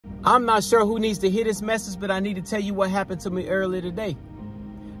I'm not sure who needs to hear this message, but I need to tell you what happened to me earlier today.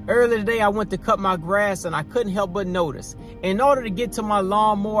 Earlier today, I went to cut my grass and I couldn't help but notice. In order to get to my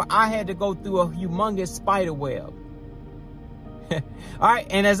lawnmower, I had to go through a humongous spider web. All right.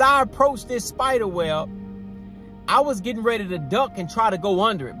 And as I approached this spider web, I was getting ready to duck and try to go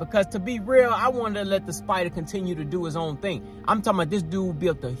under it, because to be real, I wanted to let the spider continue to do his own thing. I'm talking about this dude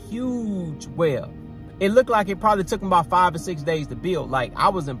built a huge web. It looked like it probably took him about 5 or 6 days to build. Like, I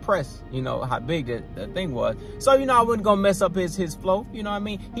was impressed, you know, how big the thing was. So, you know, I wasn't going to mess up his flow. You know what I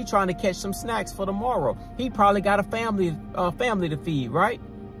mean? He trying to catch some snacks for tomorrow. He probably got a family to feed, right?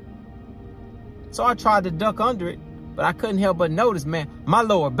 So I tried to duck under it, but I couldn't help but notice, man, my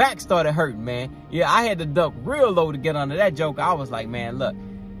lower back started hurting, man. Yeah, I had to duck real low to get under that joker. I was like, man, look,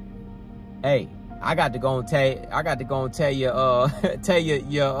 hey, I got to go and tell you,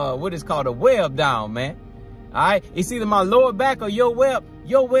 what is called a web down, man. All right. It's either my lower back or your web.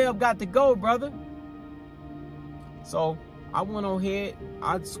 Your web got to go, brother. So I went on ahead.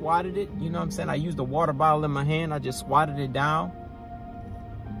 I swatted it. You know what I'm saying? I used a water bottle in my hand. I just swatted it down.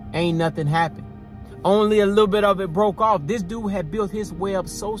 Ain't nothing happened. Only a little bit of it broke off. This dude had built his web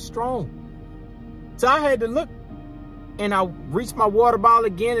so strong. So I had to look. And I reached my water bottle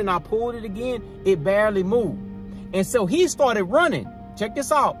again and I pulled it again. It barely moved. And so he started running. Check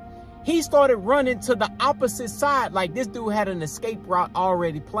this out. He started running to the opposite side. Like this dude had an escape route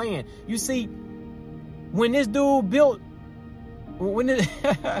already planned. You see, when this dude built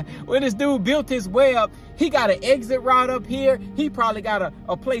his web, he got an exit route up here. He probably got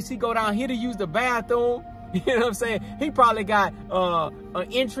a place he go down here to use the bathroom. You know what I'm saying? He probably got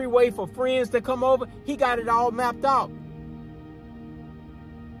an entryway for friends to come over. He got it all mapped out.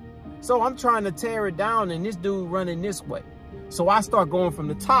 So I'm trying to tear it down and this dude running this way. So I start going from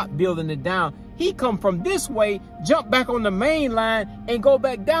the top, building it down. He come from this way, jump back on the main line and go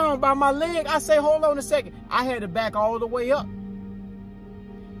back down by my leg. I say, hold on a second. I had to back all the way up.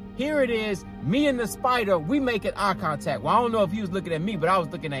 Here it is, me and the spider, we making eye contact. Well, I don't know if he was looking at me, but I was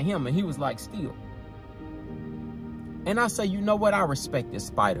looking at him and he was like still. And I say, you know what? I respect this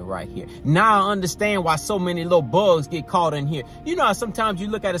spider right here. Now I understand why so many little bugs get caught in here. You know how sometimes you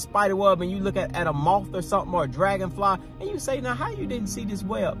look at a spider web and you look at a moth or something or a dragonfly and you say, now how you didn't see this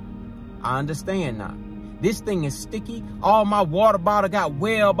web? I understand now. This thing is sticky. All my water bottle got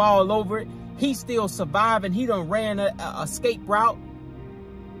web all over it. He's still surviving. He done ran a escape route.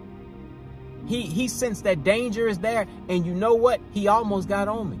 He sensed that danger is there. And you know what? He almost got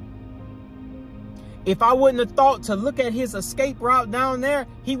on me. If I wouldn't have thought to look at his escape route down there,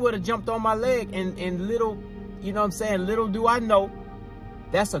 he would have jumped on my leg. And little, you know what I'm saying? Little do I know,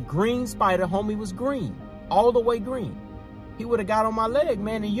 that's a green spider. Homie was green, all the way green. He would have got on my leg,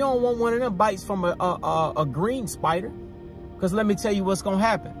 man. And you don't want one of them bites from a green spider. Because let me tell you what's going to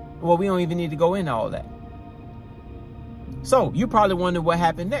happen. Well, we don't even need to go into all that. So you probably wonder what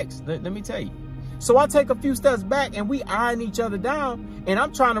happened next. Let me tell you. So I take a few steps back and we eyeing each other down. And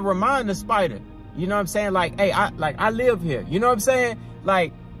I'm trying to remind the spider, you know what I'm saying? Like, hey, I live here. You know what I'm saying?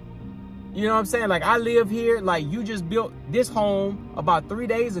 Like, you know what I'm saying? Like, I live here. Like, you just built this home about 3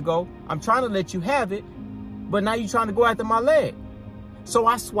 days ago. I'm trying to let you have it. But now you're trying to go after my leg. So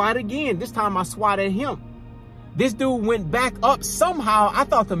I swat again. This time I swatted him. This dude went back up somehow. I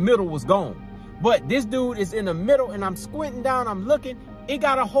thought the middle was gone. But this dude is in the middle and I'm squinting down. I'm looking. It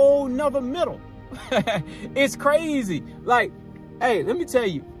got a whole nother middle. It's crazy. Like, hey, let me tell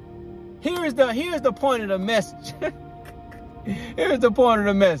you. Here's the point of the message. Here's the point of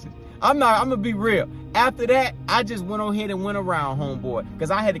the message. I'm gonna be real. After that, I just went on ahead and went around homeboy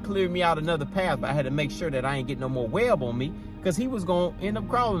because I had to clear me out another path, but I had to make sure that I ain't get no more web on me because he was gonna end up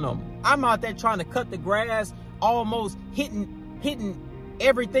crawling on me. I'm out there trying to cut the grass, almost hitting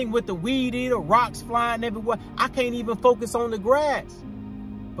everything with the weed eater, rocks flying everywhere. I can't even focus on the grass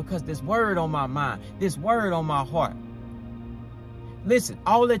because this word on my mind, this word on my heart. Listen,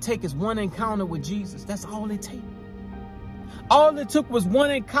 all it takes is one encounter with Jesus. That's all it takes. All it took was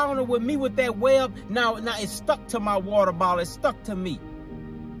one encounter with me with that web. Now it's stuck to my water bottle. It's stuck to me.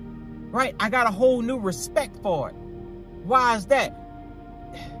 Right? I got a whole new respect for it. Why is that?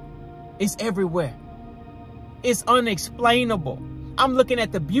 It's everywhere. It's unexplainable. I'm looking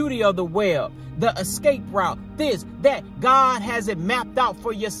at the beauty of the web, the escape route, this, that. God has it mapped out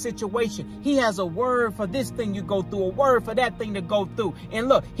for your situation. He has a word for this thing you go through, a word for that thing to go through. And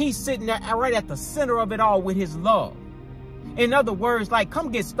look, he's sitting there right at the center of it all with his love. In other words, like,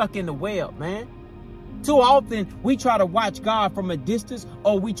 come get stuck in the web, man. Too often, we try to watch God from a distance,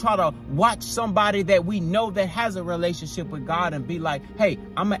 or we try to watch somebody that we know that has a relationship with God and be like, hey,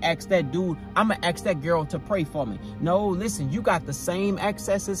 I'm going to ask that dude, I'm going to ask that girl to pray for me. No, listen, you got the same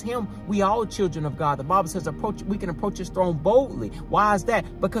access as him. We all children of God. The Bible says we can approach his throne boldly. Why is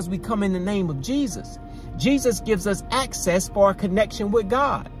that? Because we come in the name of Jesus. Jesus gives us access for a connection with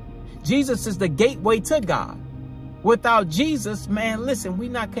God. Jesus is the gateway to God. Without Jesus, man, listen, we're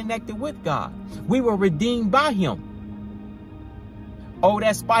not connected with God. We were redeemed by him. Oh,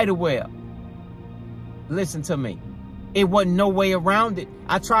 that spider web. Listen to me. It wasn't no way around it.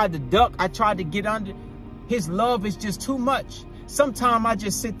 I tried to duck. I tried to get under. His love is just too much. Sometimes I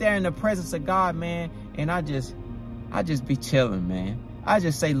just sit there in the presence of God, man, and I just be chilling, man. I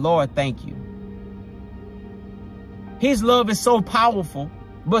just say, Lord, thank you. His love is so powerful,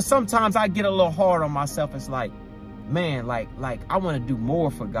 but sometimes I get a little hard on myself. It's like, man, like I want to do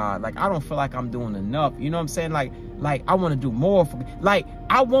more for God. Like, I don't feel like I'm doing enough. You know what I'm saying? Like I want to do more for, like,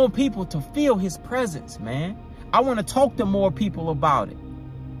 I want people to feel his presence, man. I want to talk to more people about it.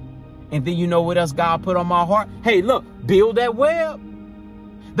 And then you know what else God put on my heart? Hey, look, build that web.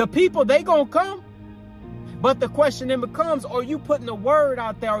 The people, they gonna come. But the question then becomes, are you putting the word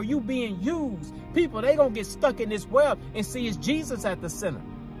out there? Are you being used? People, they gonna get stuck in this web and see it's Jesus at the center.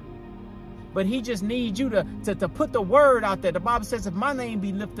 But he just needs you to put the word out there. The Bible says, if my name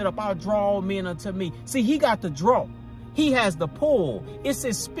be lifted up, I'll draw all men unto me. See, he got the draw. He has the pull. It's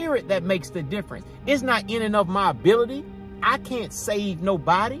his spirit that makes the difference. It's not in and of my ability. I can't save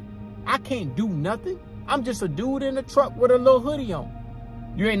nobody. I can't do nothing. I'm just a dude in the truck with a little hoodie on.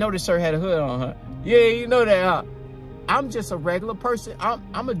 You ain't know this shirt had a hood on, huh? Yeah, you know that, huh? I'm just a regular person.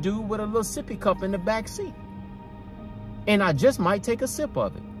 I'm a dude with a little sippy cup in the back seat. And I just might take a sip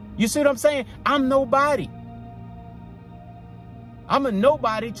of it. You see what I'm saying? I'm nobody. I'm a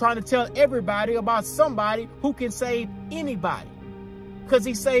nobody trying to tell everybody about somebody who can save anybody. Because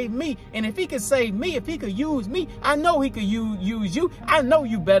he saved me. And if he can save me, if he could use me, I know he could use you. I know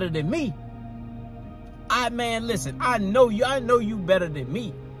you better than me. Man, listen, I know you better than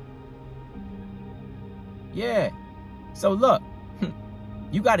me. Yeah. So look,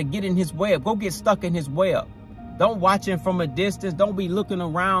 you got to get in his web. Go get stuck in his web. Don't watch him from a distance. Don't be looking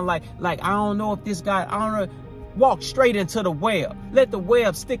around like I don't know if this guy, I don't know. Walk straight into the web. Let the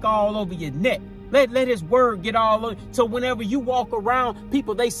web stick all over your neck. Let his word get all over. So whenever you walk around,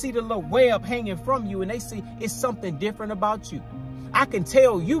 people, they see the little web hanging from you and they see it's something different about you. I can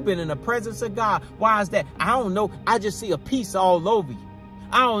tell you've been in the presence of God. Why is that? I don't know. I just see a peace all over you.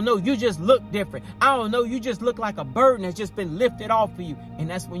 I don't know. You just look different. I don't know. You just look like a burden that's just been lifted off of you. And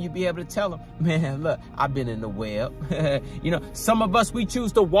that's when you be able to tell them, man, look, I've been in the web. You know, some of us, we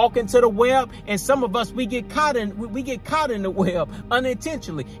choose to walk into the web, and some of us, we get caught in the web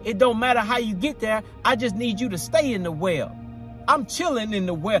unintentionally. It don't matter how you get there. I just need you to stay in the web. I'm chilling in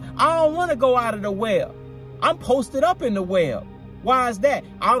the web. I don't want to go out of the web. I'm posted up in the web. Why is that?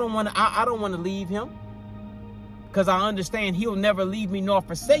 I don't want to leave him. Because I understand he'll never leave me nor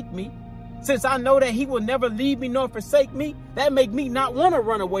forsake me. Since I know that he will never leave me nor forsake me, that make me not want to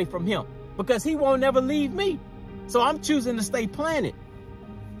run away from him. Because he won't never leave me. So I'm choosing to stay planted.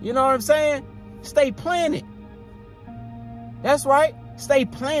 You know what I'm saying? Stay planted. That's right. Stay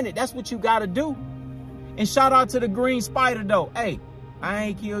planted. That's what you got to do. And shout out to the green spider, though. Hey, I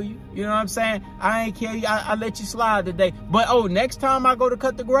ain't kill you. You know what I'm saying? I ain't kill you. I let you slide today. But, oh, next time I go to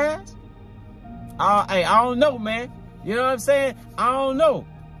cut the grass, hey, I don't know, man. You know what I'm saying? I don't know.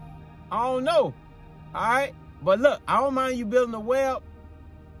 All right? But look, I don't mind you building a web,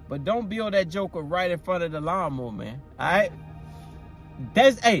 but don't build that joker right in front of the lawnmower, man. All right?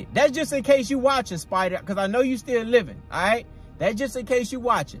 That's just in case you watching, Spider, because I know you still living. All right? That's just in case you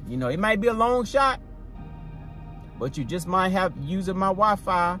watching. You know, it might be a long shot, but you just might have using my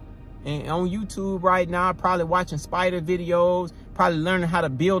Wi-Fi and on YouTube right now, probably watching spider videos, probably learning how to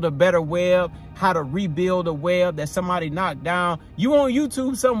build a better web, how to rebuild a web that somebody knocked down. You on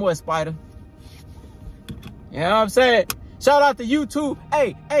YouTube somewhere, Spider. You know what I'm saying? Shout out to YouTube.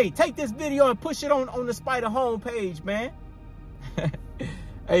 Hey, take this video and push it on the Spider homepage, man.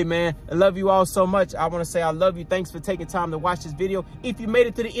 Hey, man, I love you all so much. I want to say I love you. Thanks for taking time to watch this video. If you made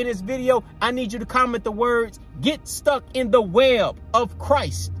it to the end of this video, I need you to comment the words, "Get stuck in the web of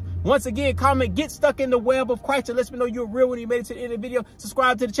Christ." Once again, comment, "Get stuck in the web of Christ," and let me know you're real when you made it to the end of the video.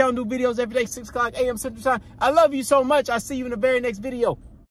 Subscribe to the channel, new videos every day, 6 o'clock a.m. Central Time. I love you so much. I'll see you in the very next video.